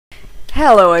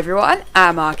Hello everyone,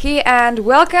 I'm Aki, and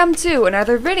welcome to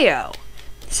another video.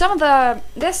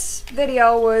 This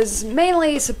video was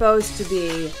mainly supposed to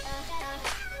be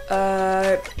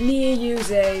me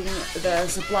using the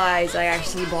supplies I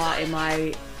actually bought in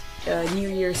my New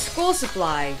Year's school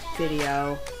supply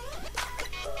video.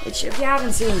 Which, if you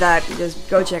haven't seen that, just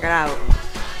go check it out.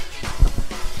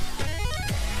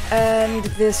 And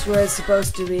this was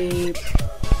supposed to be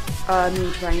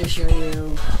me trying to show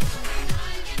you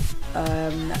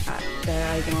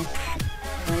that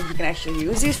you can actually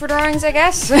use these for drawings, I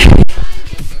guess.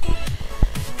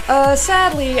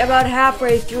 Sadly, about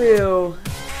halfway through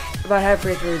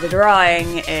the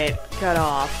drawing, it cut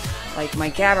off. Like, my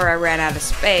camera ran out of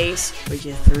space, which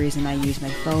is the reason I use my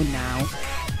phone now.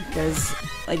 Because,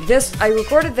 like, I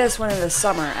recorded this one in the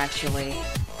summer, actually.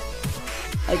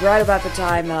 Like, right about the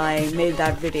time that I made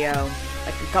that video.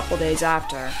 Like, a couple days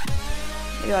after.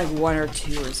 Maybe like 1 or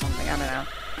 2 or something, I don't know.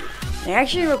 I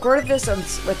actually recorded this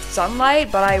with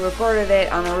sunlight, but I recorded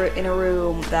it in a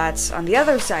room that's on the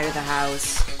other side of the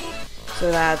house, so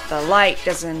that the light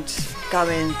doesn't come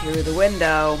in through the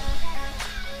window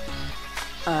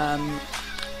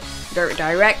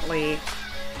directly,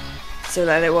 so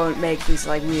that it won't make these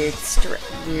like weird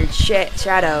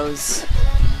shadows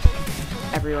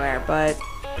everywhere. But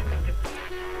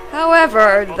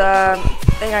however, the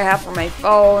thing I have for my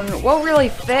phone won't really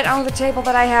fit on the table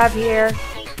that I have here.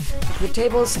 The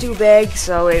table is too big,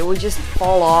 so it would just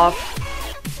fall off.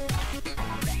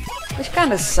 Which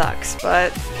kinda sucks,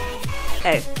 but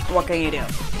hey, what can you do?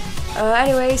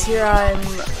 Anyways, here I'm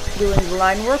doing the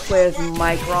line work with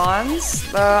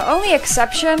microns. The only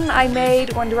exception I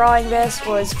made when drawing this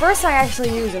was first I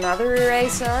actually used another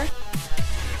eraser.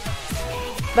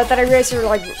 But that eraser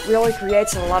like really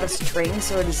creates a lot of strings,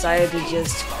 so I decided to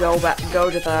just go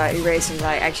to the eraser that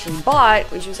I actually bought,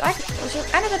 which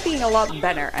ended up being a lot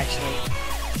better actually.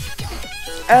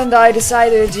 And I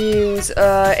decided to use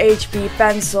a HB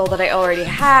pencil that I already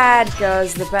had,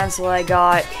 because the pencil I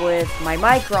got with my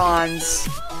microns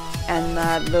and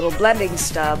that little blending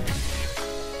stub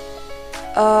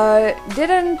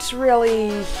didn't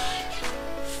really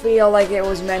feel like it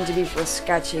was meant to be for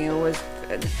sketching.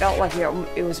 It felt like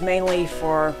it was mainly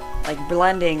for like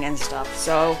blending and stuff,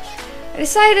 so I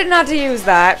decided not to use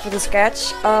that for the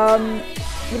sketch.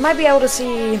 You might be able to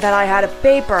see that I had a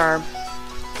paper,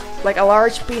 like a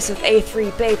large piece of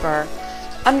A3 paper,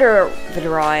 under the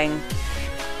drawing,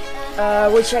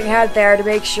 which I had there to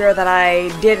make sure that I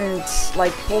didn't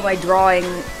like pull my drawing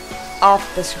off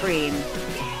the screen,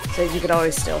 so that you could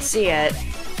always still see it.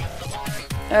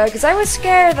 Because I was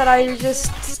scared that it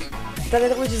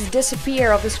would just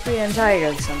disappear off the screen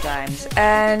entirely sometimes.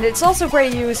 And it's also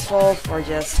pretty useful for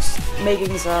just making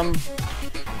just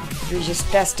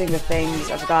testing the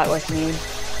things I've got with me.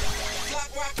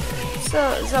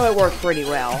 So it worked pretty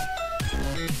well.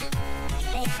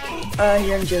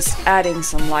 Here I'm just adding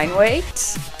some line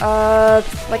weight.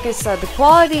 Like I said, the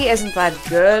quality isn't that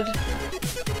good.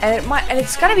 And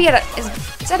it's gonna be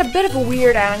it's at a bit of a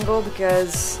weird angle,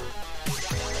 because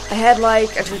I had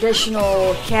like a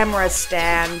traditional camera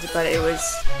stand, but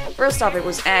first off it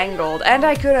was angled, and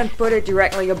I couldn't put it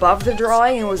directly above the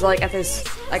drawing. It was like at this,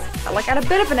 like at a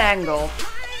bit of an angle,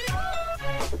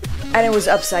 and it was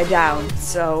upside down.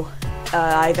 So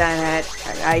I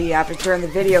have to turn the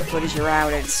video footage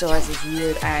around, and it still has this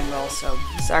weird angle. So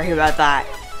sorry about that.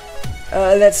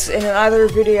 That's in another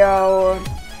video.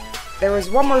 There was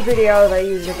one more video that I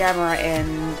used a camera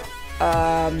in.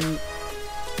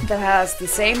 That has the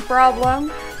same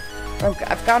problem.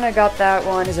 I've kind of got that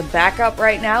one as a backup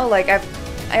right now. Like I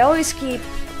always keep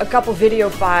a couple video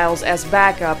files as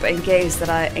backup in case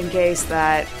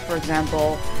that, for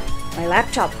example, my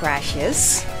laptop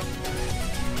crashes,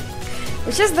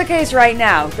 which is the case right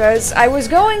now. Because I was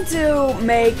going to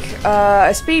make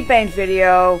a speedpaint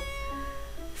video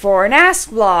for an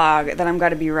Ask blog that I'm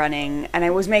gonna be running, and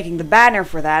I was making the banner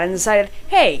for that, and decided,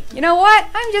 hey, you know what?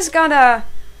 I'm just gonna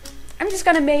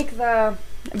make the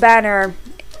banner,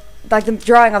 like the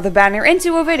drawing of the banner,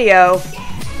 into a video,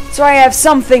 so I have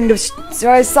something to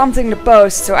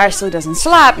post, so Ashley doesn't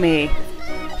slap me.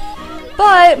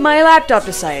 But my laptop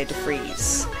decided to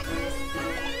freeze,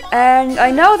 and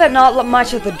I know that not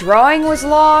much of the drawing was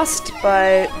lost,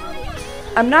 but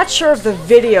I'm not sure if the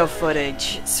video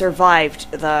footage survived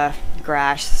the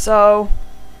crash. So,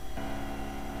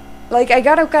 like, I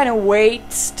gotta kind of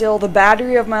wait till the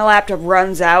battery of my laptop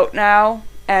runs out now,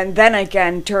 and then I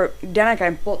can put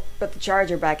the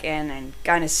charger back in and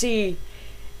kind of see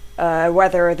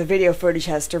whether the video footage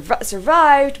has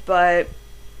survived. But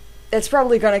it's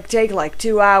probably gonna take like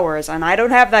 2 hours, and I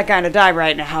don't have that kind of time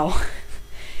right now.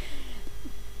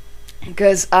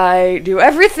 Because I do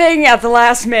everything at the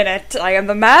last minute. I am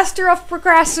the master of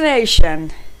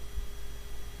procrastination.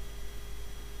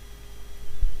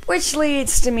 Which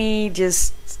leads to me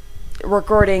just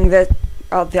recording the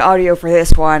audio for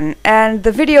this one. And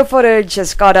the video footage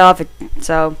just got off,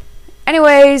 so...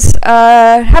 Anyways,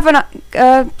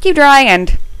 keep drawing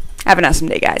and have an awesome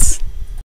day, guys.